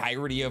in the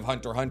entirety of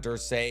Hunter x Hunter,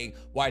 saying,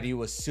 "Why do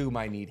you assume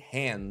I need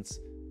hands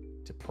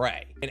to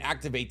pray?" and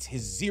activates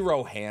his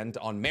zero hand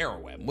on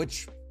Meruem,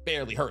 which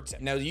barely hurts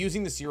him. Now,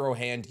 using the zero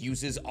hand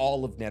uses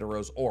all of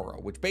Netero's aura,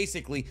 which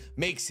basically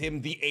makes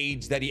him the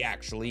age that he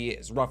actually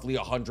is, roughly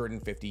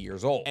 150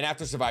 years old. And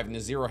after surviving the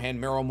zero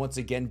hand, Meruem once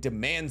again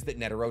demands that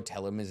Netero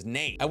tell him his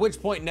name, at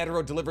which point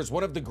Netero delivers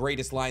one of the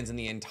greatest lines in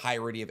the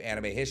entirety of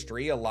anime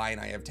history, a line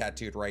I have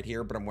tattooed right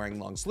here, but I'm wearing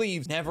long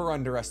sleeves: "Never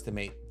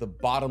underestimate the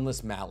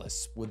bottomless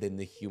malice within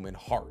the human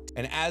heart."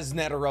 And as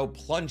Netero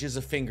plunges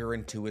a finger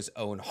into his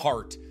own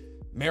heart,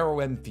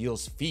 Meruem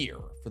feels fear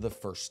for the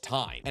first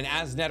time. And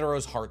as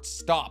Netero's heart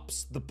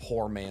stops, the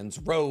poor man's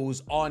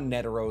rose on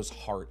Netero's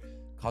heart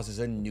causes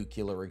a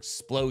nuclear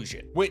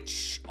explosion,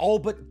 which all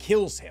but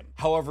kills him.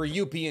 However,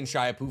 Yuppie and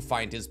Shiapu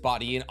find his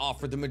body and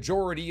offer the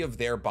majority of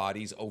their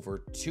bodies over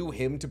to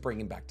him to bring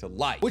him back to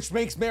life, which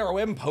makes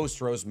Meruem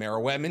post-Rose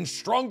Meruem and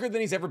stronger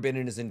than he's ever been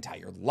in his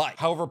entire life.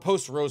 However,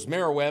 post-Rose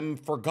Meruem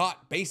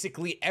forgot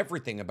basically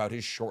everything about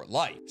his short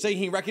life, saying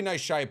he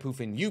recognized Shiapu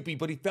and Yuppie,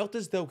 but he felt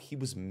as though he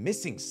was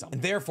missing something,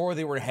 and therefore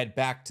they were to head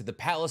back to the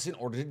palace in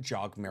order to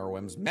jog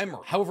Meruem's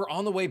memory. However,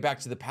 on the way back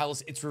to the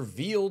palace, it's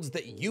revealed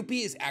that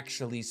Yuppie is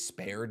actually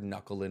spared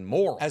Knuckle and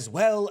Moro, as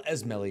well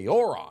as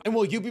Melioron. And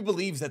while Yuppie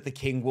believes that the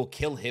king will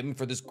kill him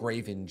for this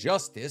grave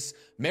injustice,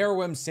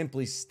 Meruem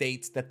simply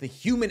states that the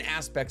human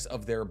aspects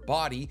of their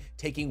body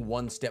taking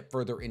one step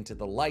further into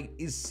the light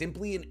is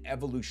simply an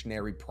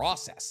evolutionary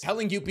process,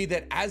 telling Yuppie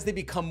that as they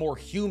become more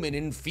human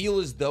and feel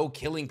as though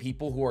killing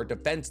people who are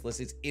defenseless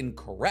is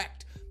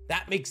incorrect,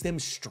 That makes them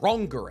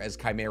stronger as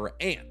chimera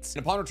ants.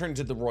 And upon returning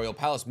to the royal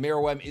palace,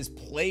 Meruem is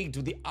plagued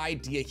with the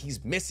idea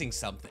he's missing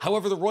something.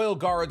 However, the royal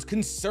guards,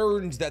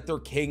 concerned that their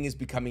king is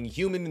becoming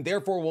human and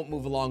therefore won't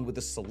move along with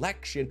the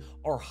selection,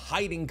 are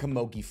hiding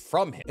Komogi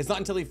from him. It's not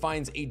until he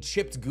finds a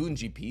chipped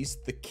Gunji piece,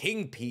 the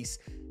king piece,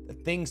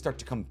 that things start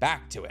to come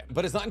back to him.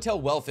 But it's not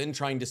until Welfin,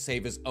 trying to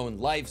save his own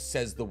life,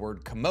 says the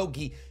word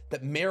Komogi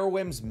that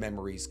Meruem's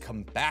memories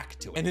come back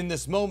to him. And in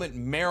this moment,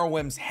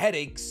 Meruem's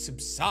headache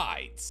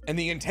subsides, and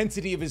the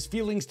intensity of his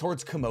feelings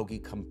towards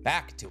Komogi come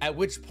back to him. At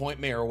which point,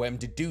 Meruem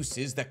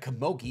deduces that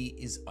Komogi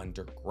is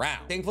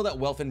underground. Thankful that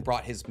Welfin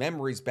brought his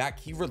memories back,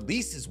 he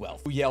releases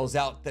Welfin, who yells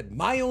out that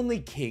my only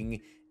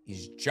king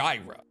is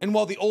Gyra. And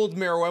while the old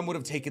Meruem would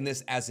have taken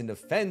this as an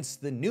offense,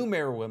 the new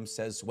Meruem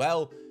says,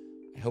 well,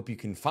 I hope you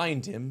can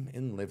find him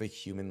and live a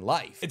human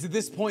life. It's at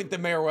this point that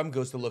Meruem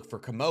goes to look for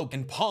Komogi,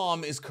 and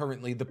Palm is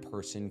currently the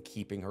person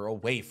keeping her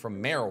away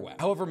from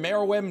Meruem. However,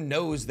 Meruem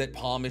knows that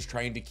Palm is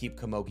trying to keep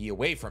Komogi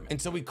away from him,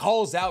 and so he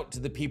calls out to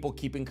the people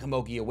keeping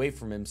Komogi away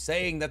from him,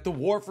 saying that the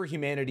war for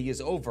humanity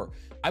is over.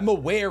 I'm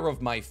aware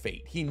of my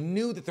fate. He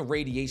knew that the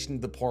radiation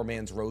of the poor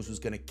man's rose was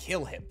gonna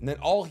kill him, and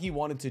that all he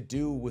wanted to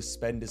do was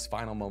spend his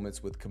final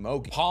moments with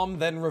Komogi. Palm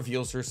then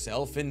reveals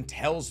herself and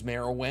tells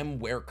Meruem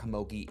where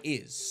Komogi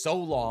is, so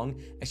long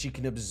as she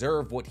can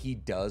observe what he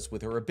does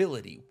with her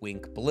ability,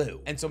 Wink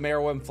Blue. And so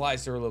Meruem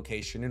flies to her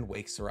location and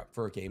wakes her up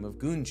for a game of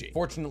Gunji.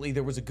 Fortunately,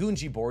 there was a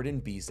Gunji board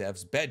in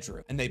Bizev's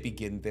bedroom, and they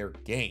begin their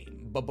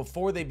game. But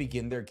before they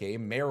begin their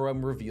game,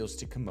 Meruem reveals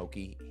to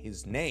Komogi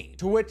his name,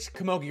 to which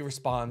Komogi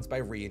responds by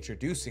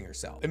reintroducing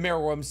herself. And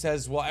Meruem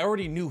says, well, I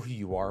already knew who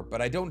you are,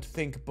 but I don't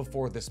think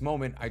before this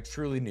moment I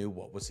truly knew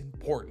what was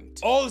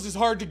important. Oh, this is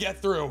hard to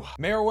get through.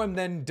 Meruem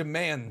then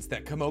demands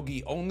that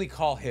Komogi only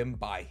call him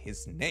by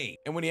his name.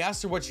 And when he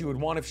asks her what she would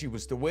want if she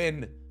was to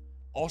win,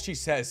 all she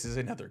says is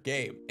another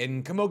game.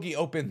 And Komogi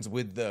opens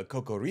with the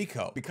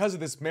Cocorico. Because of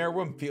this,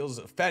 Meruem feels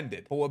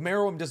offended. But what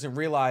Meruem doesn't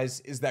realize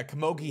is that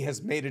Komogi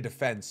has made a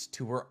defense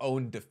to her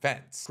own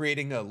defense,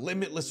 creating a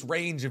limitless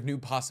range of new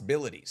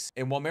possibilities.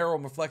 And while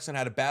Meruem reflects on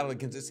how to battle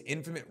against this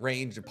infinite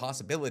range of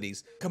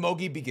possibilities,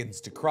 Komogi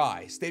begins to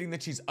cry, stating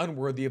that she's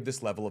unworthy of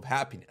this level of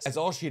happiness, as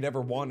all she had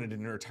ever wanted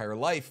in her entire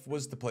life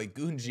was to play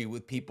Gunji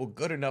with people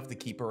good enough to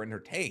keep her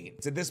entertained.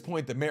 It's at this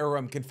point that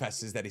Meruem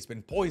confesses that he's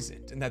been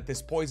poisoned, and that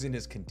this poison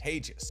is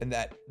contagious, and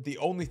that the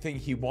only thing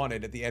he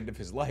wanted at the end of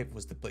his life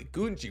was to play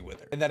Gunji with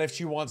her, and that if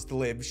she wants to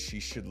live,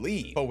 she should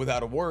leave. But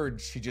without a word,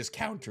 she just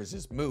counters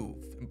his move,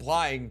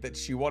 implying that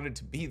she wanted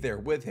to be there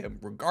with him,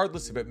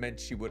 regardless if it meant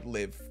she would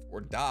live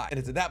or die. And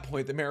it's at that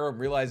point that Meruem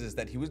realizes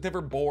that he was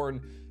never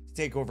born to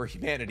take over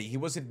humanity. He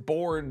wasn't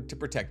born to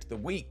protect the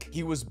weak.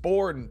 He was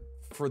born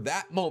for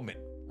that moment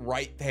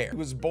right there. He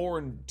was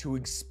born to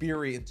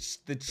experience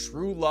the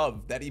true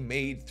love that he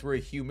made through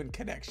a human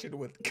connection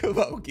with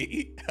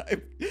Komogi.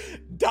 I'm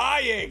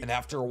dying! And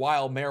after a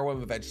while,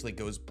 Meruem eventually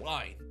goes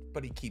blind,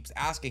 but he keeps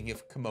asking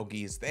if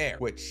Komogi is there,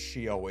 which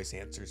she always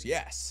answers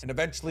yes. And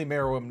eventually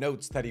Meruem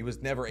notes that he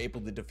was never able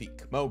to defeat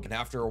Komogi, and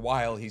after a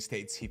while he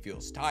states he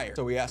feels tired.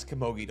 So he asks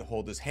Komogi to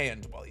hold his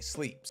hand while he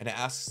sleeps, and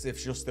asks if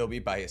she'll still be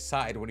by his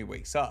side when he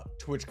wakes up,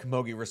 to which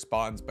Komogi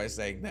responds by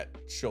saying that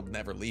she'll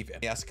never leave him.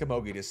 He asks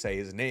Komogi to say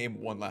his name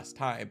one last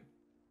time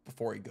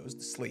before he goes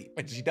to sleep,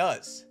 and she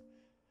does.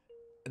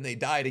 And they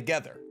die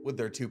together with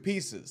their two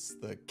pieces,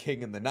 the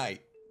king and the knight,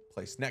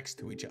 placed next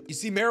to each other. You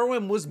see,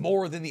 Meruem was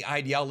more than the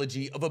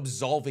ideology of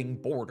absolving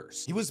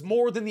borders. He was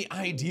more than the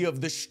idea of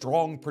the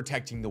strong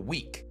protecting the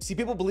weak. See,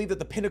 people believe that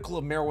the pinnacle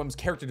of Meruem's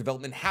character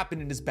development happened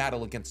in his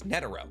battle against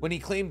Netero, when he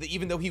claimed that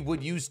even though he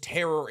would use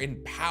terror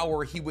and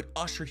power, he would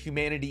usher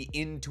humanity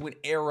into an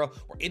era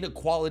where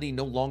inequality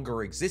no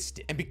longer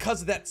existed. And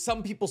because of that,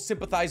 some people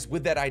sympathize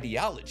with that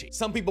ideology.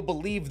 Some people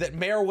believe that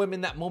Meruem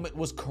in that moment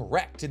was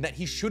correct and that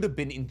he should have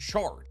been in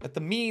charge, that the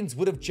means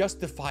would have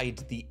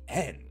justified the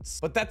ends.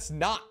 But that's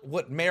not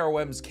what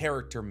Meruem's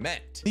character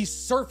meant. The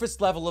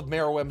surface level of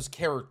Meruem's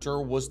character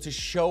was to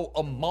show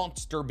a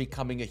monster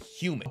becoming a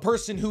human, a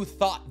person who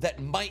thought that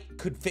might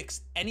could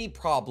fix any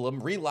problem,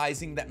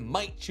 realizing that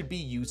might should be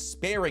used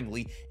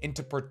sparingly and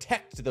to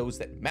protect those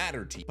that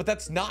matter to you. But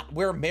that's not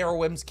where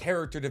Meruem's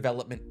character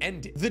development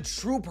ended. The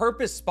true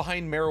purpose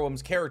behind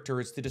Meruem's character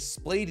is to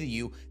display to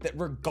you that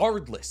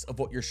regardless of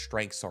what your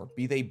strengths are,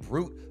 be they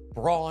brute,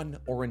 brawn,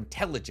 or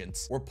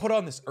intelligence, we're put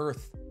on this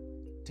earth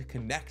to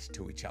connect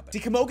to each other. See,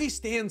 Komogi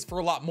stands for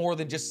a lot more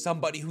than just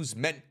somebody who's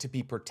meant to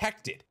be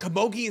protected.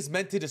 Komogi is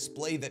meant to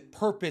display that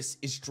purpose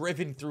is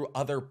driven through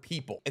other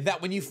people, and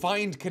that when you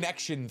find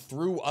connection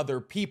through other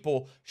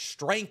people,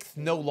 strength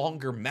no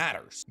longer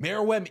matters.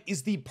 Meruem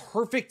is the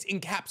perfect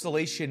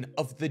encapsulation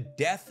of the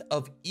death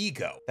of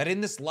ego, that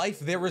in this life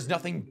there is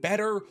nothing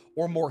better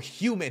or more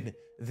human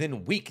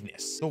than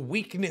weakness. The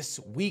weakness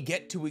we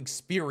get to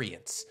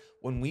experience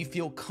when we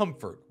feel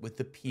comfort with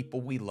the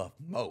people we love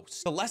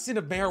most. The lesson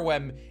of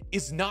Meruem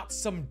is not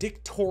some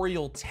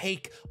dictatorial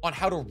take on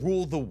how to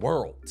rule the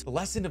world. The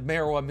lesson of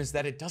Meruem is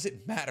that it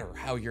doesn't matter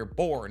how you're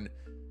born,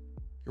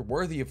 you're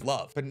worthy of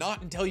love. But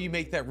not until you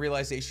make that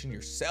realization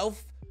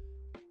yourself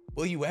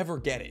will you ever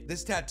get it.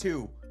 This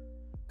tattoo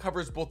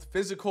covers both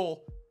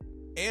physical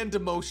and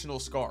emotional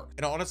scars.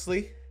 And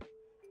honestly,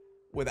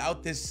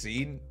 without this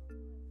scene,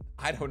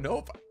 I don't know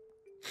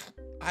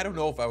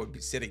if I would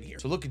be sitting here.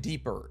 So look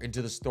deeper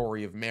into the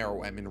story of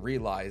Meruem and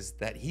realize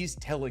that he's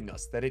telling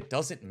us that it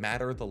doesn't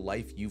matter the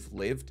life you've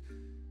lived.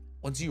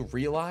 Once you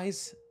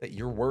realize that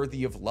you're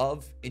worthy of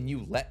love and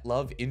you let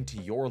love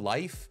into your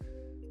life,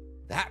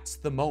 that's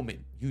the moment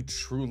you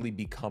truly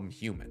become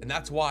human. And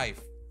that's why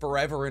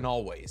forever and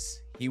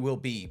always, he will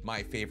be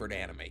my favorite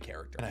anime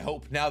character. And I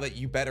hope now that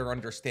you better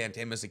understand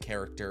him as a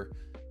character,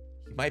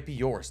 he might be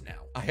yours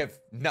now. I have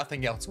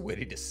nothing else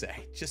witty to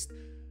say. Just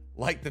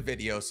like the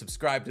video,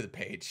 subscribe to the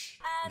page,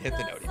 and hit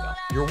the noti bell.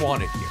 You're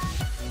wanted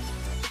here.